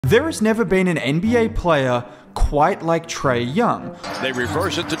There has never been an NBA player quite like Trae Young. They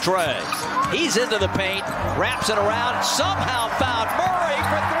reverse it to Trae. He's into the paint, wraps it around, somehow found Murray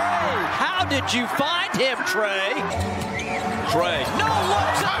for three. How did you find him, Trae? Trae, no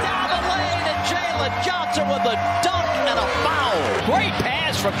looks it down the lane, and Jalen Johnson with a dunk and a foul. Great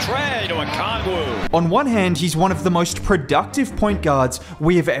pass from Trae to Okongwu. On one hand, he's one of the most productive point guards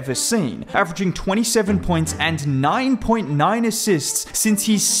we have ever seen, averaging 27 points and 9.9 assists since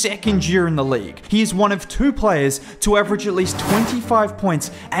his second year in the league. He is one of two players to average at least 25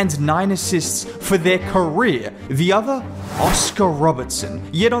 points and 9 assists for their career. The other, Oscar Robertson.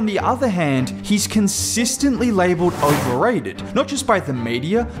 Yet on the other hand, he's consistently labeled overrated, not just by the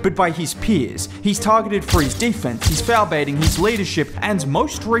media, but by his peers. He's targeted for his defense, his foul baiting, his leadership, and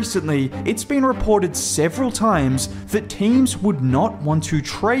most recently, it's been reported several times that teams would not want to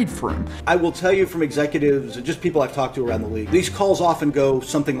trade for him. I will tell you from executives and just people I've talked to around the league, these calls often go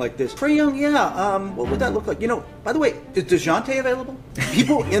something like this. Trae Young, what would that look like? You know, by the way, is DeJounte available?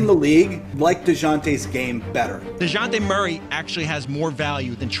 People in the league like DeJounte's game better. DeJounte Murray actually has more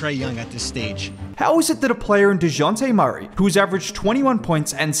value than Trae Young at this stage. How is it that a player in DeJounte Murray, who has averaged 21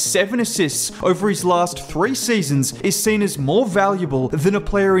 points and 7 assists over his last 3 seasons, is seen as more valuable than a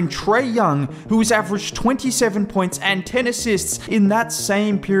player in Trae Young, who has averaged 27 points and 10 assists in that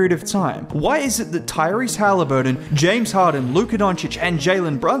same period of time? Why is it that Tyrese Halliburton, James Harden, Luka Doncic, and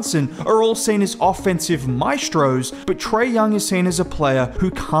Jalen Brunson are all seen as offensive maestros, but Trae Young is seen as a player who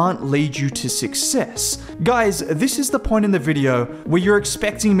can't lead you to success? Guys, this is the point in the video where you're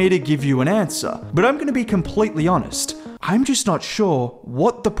expecting me to give you an answer, but I'm going to be completely honest. I'm just not sure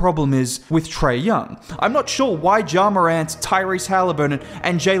what the problem is with Trae Young. I'm not sure why Ja Morant, Tyrese Halliburton,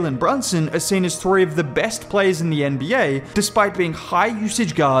 and Jalen Brunson are seen as 3 of the best players in the NBA, despite being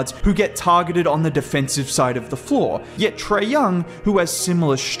high-usage guards who get targeted on the defensive side of the floor. Yet Trae Young, who has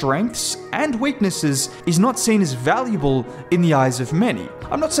similar strengths and weaknesses, is not seen as valuable in the eyes of many.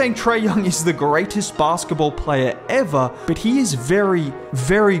 I'm not saying Trae Young is the greatest basketball player ever, but he is very,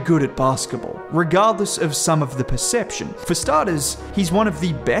 very good at basketball, regardless of some of the perception. For starters, he's one of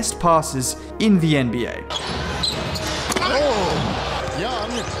the best passers in the NBA. Oh,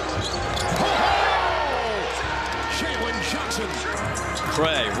 Young. Jalen Johnson.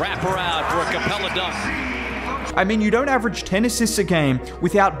 Trae, wrap around for a Capella dunk. I mean, you don't average 10 assists a game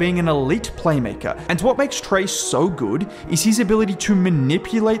without being an elite playmaker, and what makes Trae so good is his ability to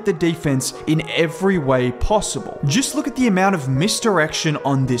manipulate the defense in every way possible. Just look at the amount of misdirection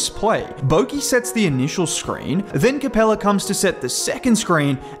on this play. Bogey sets the initial screen, then Capella comes to set the second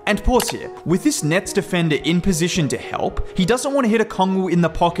screen, and pause here. With this Nets defender in position to help, he doesn't want to hit Okongwu in the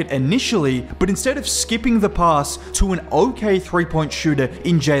pocket initially, but instead of skipping the pass to an okay three-point shooter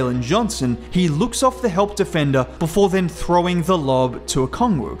in Jalen Johnson, he looks off the help defender before then throwing the lob to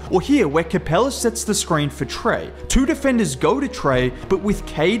Okongwu. Or here, where Capella sets the screen for Trae. 2 defenders go to Trae, but with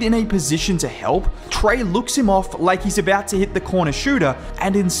Cade in a position to help, Trae looks him off like he's about to hit the corner shooter,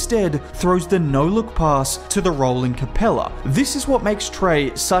 and instead throws the no-look pass to the rolling Capella. This is what makes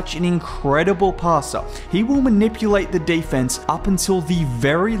Trae such an incredible passer. He will manipulate the defense up until the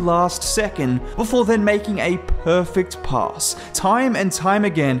very last second, before then making a perfect pass. Time and time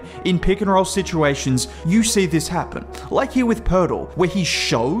again, in pick and roll situations, you see this happen. Like here with Poeltl, where he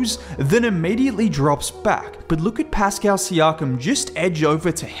shows, then immediately drops back. But look at Pascal Siakam just edge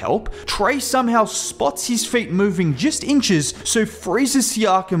over to help. Trae somehow spots his feet moving just inches, so freezes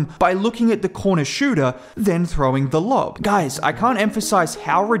Siakam by looking at the corner shooter, then throwing the lob. Guys, I can't emphasize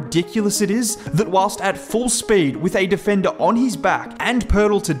how ridiculous it is that whilst at full speed with a defender on his back and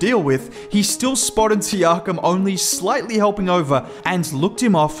Poeltl to deal with, he still spotted Siakam only slightly helping over and looked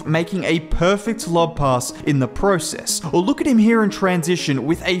him off, making a perfect lob pass in the process. Or look at him here in transition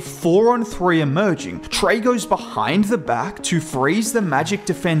with a 4-on-3 emerging. Trae goes behind the back to freeze the Magic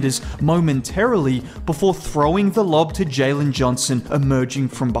defenders momentarily before throwing the lob to Jalen Johnson emerging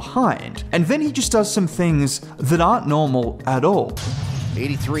from behind. And then he just does some things that aren't normal at all.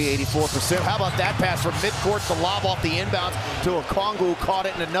 83-84%. How about that pass from midcourt, the lob off the inbounds to Okongwu, caught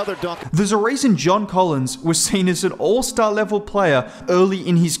it in another dunk. There's a reason John Collins was seen as an all-star level player early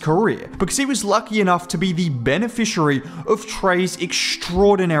in his career, because he was lucky enough to be the beneficiary of Trae's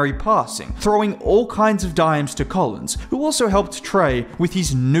extraordinary passing, throwing all kinds of dimes to Collins, who also helped Trae with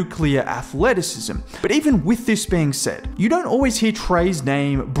his nuclear athleticism. But even with this being said, you don't always hear Trae's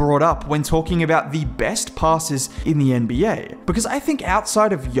name brought up when talking about the best passers in the NBA, because I think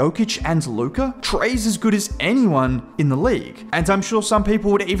outside of Jokic and Luka, Trae's as good as anyone in the league. And I'm sure some people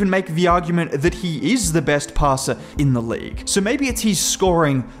would even make the argument that he is the best passer in the league. So maybe it's his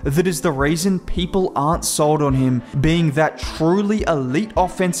scoring that is the reason people aren't sold on him being that truly elite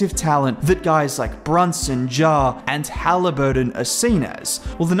offensive talent that guys like Brunson, Ja, and Halliburton are seen as.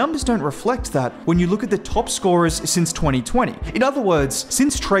 Well, the numbers don't reflect that when you look at the top scorers since 2020. In other words,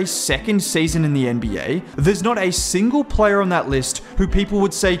 since Trae's second season in the NBA, there's not a single player on that list who people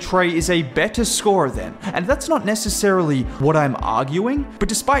would say Trae is a better scorer than. And that's not necessarily what I'm arguing, but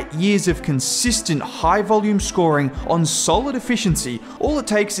despite years of consistent high-volume scoring on solid efficiency, all it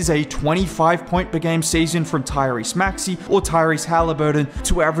takes is a 25-point-per-game season from Tyrese Maxey or Tyrese Halliburton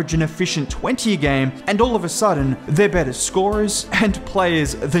to average an efficient 20 a game, and all of a sudden, they're better scorers and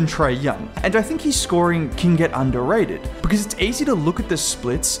players than Trae Young. And I think his scoring can get underrated, because it's easy to look at the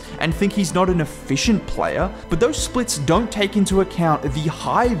splits and think he's not an efficient player, but those splits don't take into account the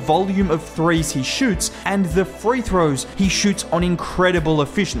high volume of threes he shoots and the free throws he shoots on incredible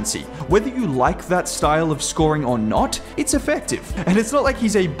efficiency. Whether you like that style of scoring or not, it's effective. And it's not like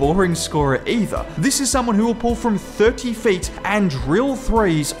he's a boring scorer either. This is someone who will pull from 30 feet and drill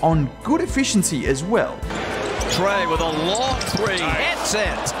threes on good efficiency as well. Trae with a long three, hits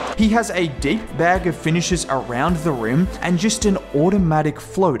it. He has a deep bag of finishes around the rim and just an automatic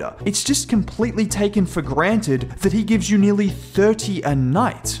floater. It's just completely taken for granted that he gives you nearly 30 a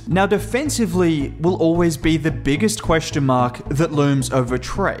night. Now, defensively will always be the biggest question mark that looms over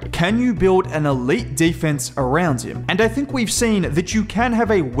Trae. Can you build an elite defense around him? And I think we've seen that you can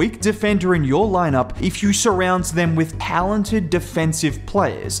have a weak defender in your lineup if you surround them with talented defensive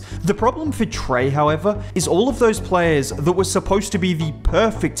players. The problem for Trae, however, is all of those players that were supposed to be the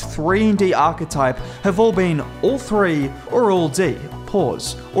perfect 3-and-D archetype have all been all 3 or all D.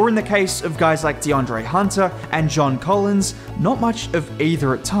 Pause. Or in the case of guys like DeAndre Hunter and John Collins, not much of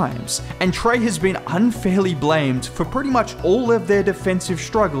either at times. And Trae has been unfairly blamed for pretty much all of their defensive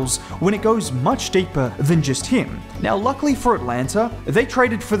struggles when it goes much deeper than just him. Now, luckily for Atlanta, they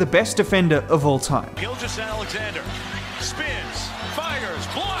traded for the best defender of all time. Gilgeous-Alexander spins, fires,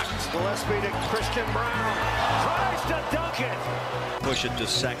 blocked. Gillespie to Christian Brown, tries to dunk it. Push it to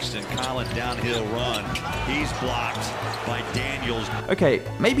Sexton, Colin downhill run. He's blocked by Daniels. Okay,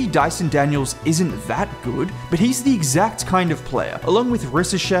 maybe Dyson Daniels isn't that good, but he's the exact kind of player, along with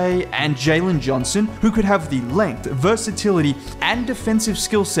Ricochet and Jalen Johnson, who could have the length, versatility, and defensive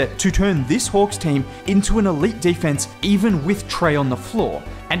skill set to turn this Hawks team into an elite defense even with Trae on the floor.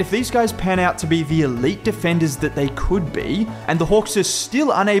 And if these guys pan out to be the elite defenders that they could be, and the Hawks are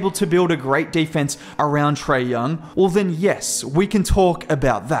still unable to build a great defense around Trae Young, well then yes, we can talk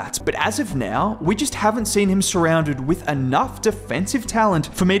about that. But as of now, we just haven't seen him surrounded with enough defensive talent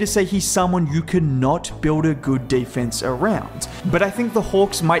for me to say he's someone you cannot build a good defense around. But I think the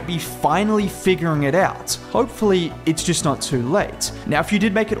Hawks might be finally figuring it out. Hopefully, it's just not too late. Now, if you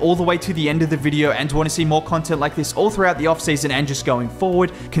did make it all the way to the end of the video and want to see more content like this all throughout the offseason and just going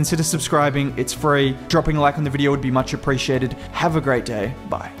forward, consider subscribing. It's free. Dropping a like on the video would be much appreciated. Have a great day.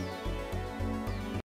 Bye.